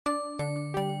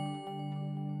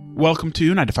Welcome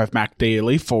to 9to5Mac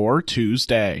Daily for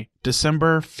Tuesday,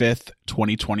 December 5th,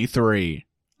 2023.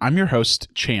 I'm your host,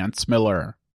 Chance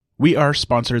Miller. We are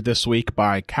sponsored this week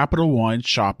by Capital One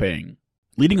Shopping.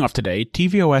 Leading off today,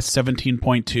 tvOS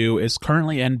 17.2 is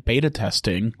currently in beta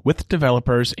testing with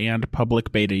developers and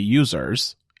public beta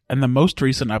users, and the most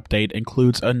recent update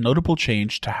includes a notable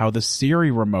change to how the Siri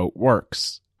remote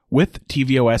works. With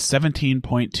tvOS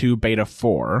 17.2 Beta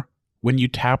 4, when you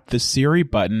tap the Siri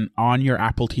button on your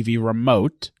Apple TV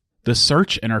remote, the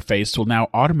search interface will now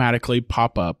automatically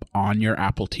pop up on your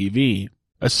Apple TV.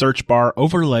 A search bar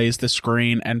overlays the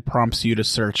screen and prompts you to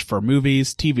search for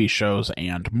movies, TV shows,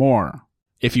 and more.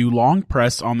 If you long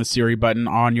press on the Siri button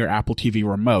on your Apple TV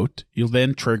remote, you'll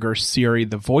then trigger Siri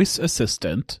the voice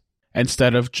assistant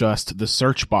instead of just the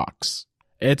search box.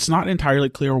 It's not entirely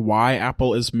clear why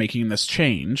Apple is making this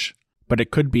change, but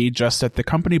it could be just that the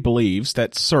company believes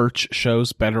that search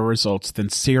shows better results than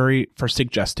Siri for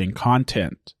suggesting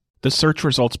content. The search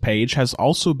results page has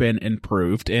also been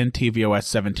improved in tvOS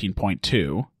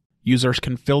 17.2. Users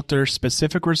can filter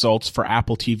specific results for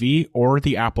Apple TV or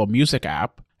the Apple Music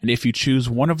app, and if you choose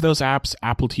one of those apps,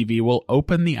 Apple TV will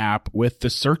open the app with the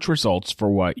search results for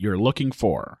what you're looking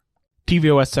for.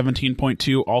 tvOS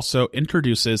 17.2 also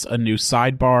introduces a new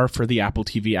sidebar for the Apple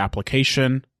TV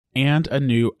application, and a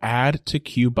new Add to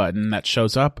Queue button that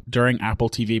shows up during Apple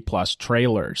TV Plus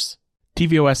trailers.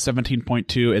 tvOS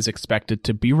 17.2 is expected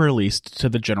to be released to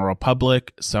the general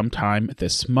public sometime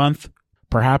this month,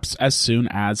 perhaps as soon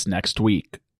as next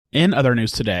week. In other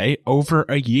news today, over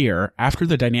a year after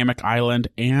the Dynamic Island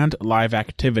and Live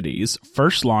Activities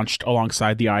first launched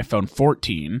alongside the iPhone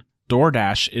 14,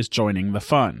 DoorDash is joining the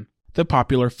fun. The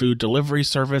popular food delivery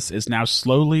service is now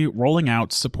slowly rolling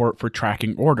out support for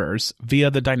tracking orders via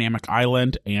the Dynamic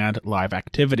Island and Live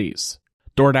Activities.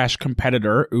 DoorDash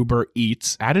competitor Uber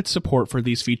Eats added support for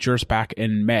these features back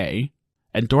in May,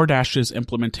 and DoorDash's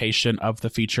implementation of the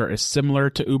feature is similar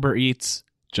to Uber Eats,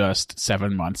 just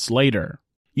 7 months later.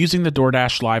 Using the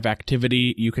DoorDash Live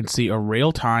Activity, you can see a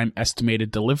real-time estimated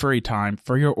delivery time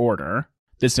for your order.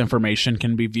 This information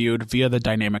can be viewed via the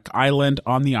Dynamic Island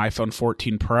on the iPhone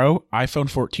 14 Pro, iPhone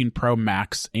 14 Pro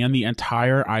Max, and the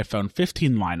entire iPhone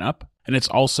 15 lineup, and it's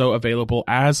also available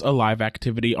as a live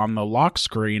activity on the lock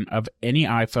screen of any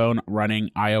iPhone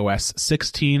running iOS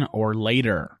 16 or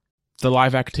later. The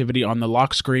live activity on the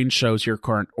lock screen shows your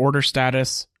current order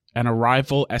status, an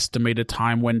arrival estimated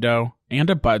time window, and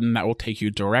a button that will take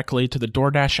you directly to the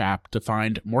DoorDash app to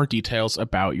find more details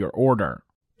about your order.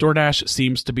 DoorDash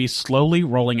seems to be slowly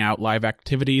rolling out live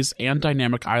activities and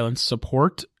Dynamic Island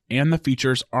support, and the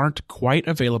features aren't quite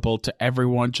available to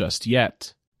everyone just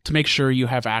yet. To make sure you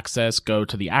have access, go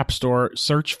to the App Store,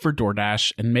 search for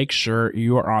DoorDash, and make sure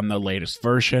you are on the latest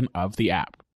version of the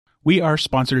app. We are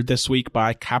sponsored this week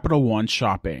by Capital One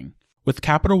Shopping. With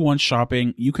Capital One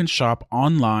Shopping, you can shop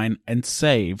online and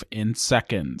save in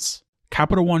seconds.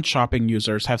 Capital One Shopping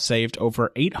users have saved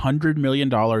over $800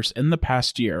 million in the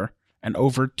past year, and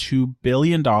over $2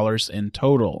 billion in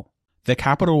total. The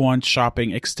Capital One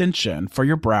Shopping extension for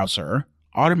your browser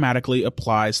automatically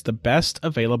applies the best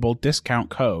available discount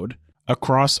code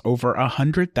across over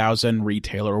 100,000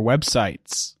 retailer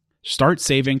websites. Start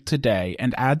saving today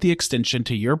and add the extension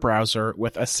to your browser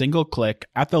with a single click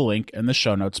at the link in the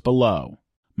show notes below.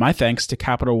 My thanks to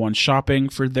Capital One Shopping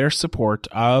for their support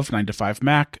of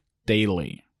 9to5Mac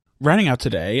Daily. Rounding out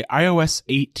today, iOS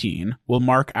 18 will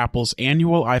mark Apple's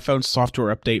annual iPhone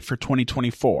software update for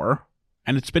 2024,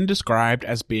 and it's been described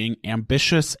as being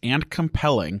ambitious and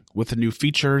compelling with new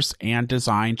features and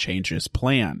design changes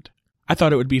planned. I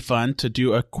thought it would be fun to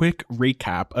do a quick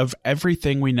recap of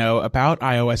everything we know about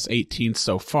iOS 18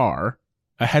 so far,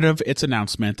 ahead of its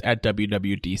announcement at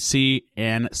WWDC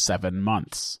in 7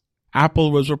 months.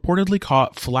 Apple was reportedly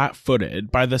caught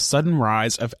flat-footed by the sudden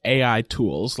rise of AI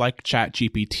tools like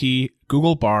ChatGPT,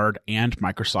 Google Bard, and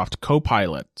Microsoft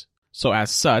Copilot. So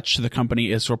as such, the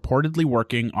company is reportedly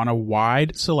working on a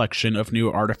wide selection of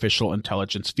new artificial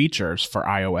intelligence features for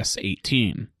iOS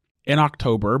 18. In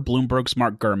October, Bloomberg's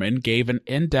Mark Gurman gave an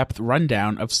in-depth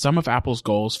rundown of some of Apple's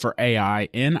goals for AI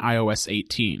in iOS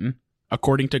 18.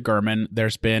 According to Gurman,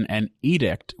 there's been an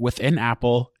edict within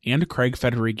Apple and Craig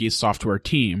Federighi's software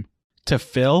team to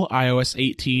fill iOS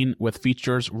 18 with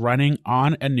features running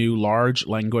on a new large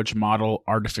language model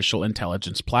artificial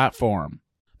intelligence platform.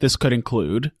 This could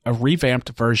include a revamped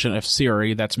version of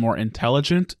Siri that's more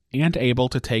intelligent and able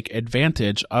to take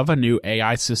advantage of a new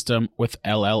AI system with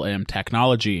LLM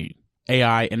technology,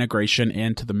 AI integration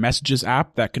into the Messages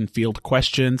app that can field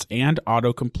questions and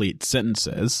autocomplete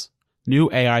sentences, new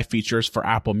AI features for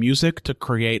Apple Music to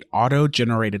create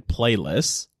auto-generated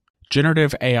playlists,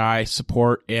 generative AI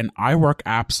support in iWork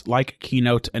apps like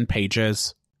Keynote and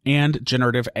Pages, and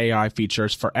generative AI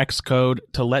features for Xcode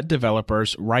to let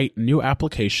developers write new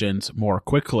applications more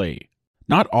quickly.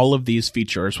 Not all of these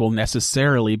features will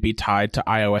necessarily be tied to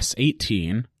iOS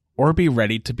 18 or be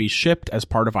ready to be shipped as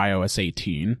part of iOS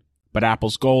 18, but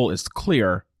Apple's goal is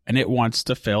clear, and it wants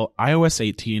to fill iOS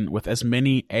 18 with as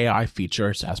many AI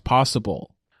features as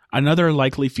possible. Another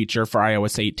likely feature for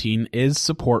iOS 18 is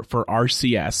support for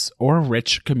RCS, or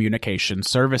Rich Communication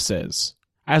Services.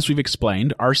 As we've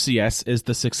explained, RCS is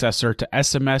the successor to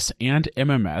SMS and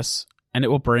MMS, and it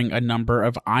will bring a number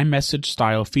of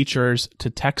iMessage-style features to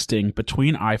texting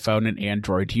between iPhone and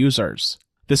Android users.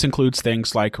 This includes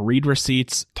things like read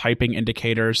receipts, typing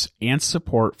indicators, and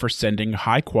support for sending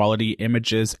high-quality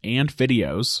images and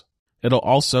videos. It'll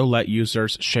also let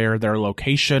users share their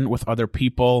location with other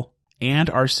people, and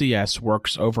RCS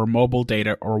works over mobile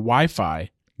data or Wi-Fi,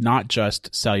 not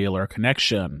just cellular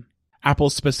connection.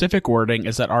 Apple's specific wording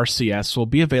is that RCS will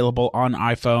be available on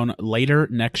iPhone later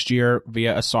next year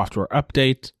via a software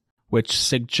update, which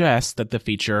suggests that the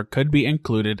feature could be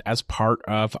included as part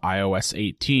of iOS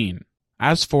 18.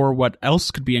 As for what else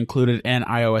could be included in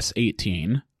iOS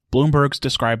 18, Bloomberg's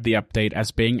described the update as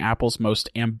being Apple's most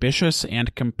ambitious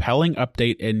and compelling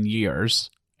update in years,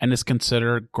 and is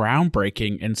considered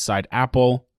groundbreaking inside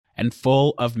Apple, and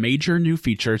full of major new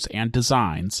features and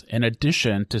designs, in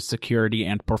addition to security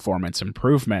and performance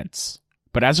improvements.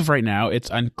 But as of right now,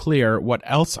 it's unclear what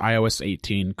else iOS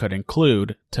 18 could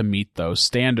include to meet those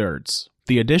standards.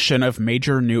 The addition of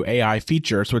major new AI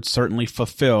features would certainly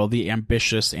fulfill the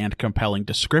ambitious and compelling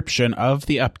description of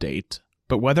the update,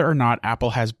 but whether or not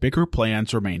Apple has bigger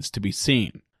plans remains to be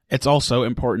seen. It's also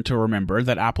important to remember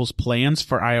that Apple's plans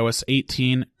for iOS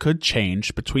 18 could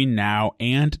change between now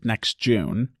and next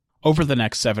June. Over the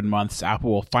next 7 months,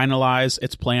 Apple will finalize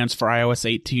its plans for iOS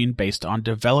 18 based on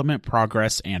development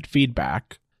progress and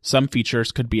feedback. Some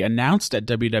features could be announced at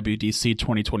WWDC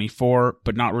 2024,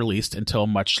 but not released until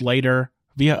much later,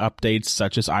 via updates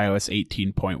such as iOS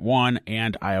 18.1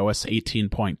 and iOS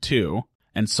 18.2,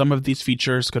 and some of these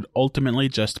features could ultimately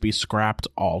just be scrapped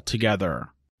altogether.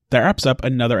 That wraps up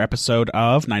another episode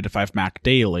of 9to5Mac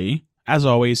Daily. As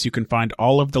always, you can find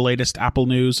all of the latest Apple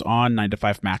news on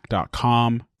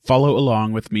 9to5Mac.com. Follow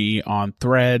along with me on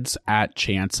Threads at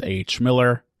Chance H.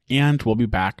 Miller, and we'll be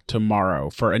back tomorrow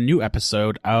for a new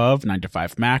episode of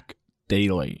 9to5Mac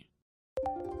Daily.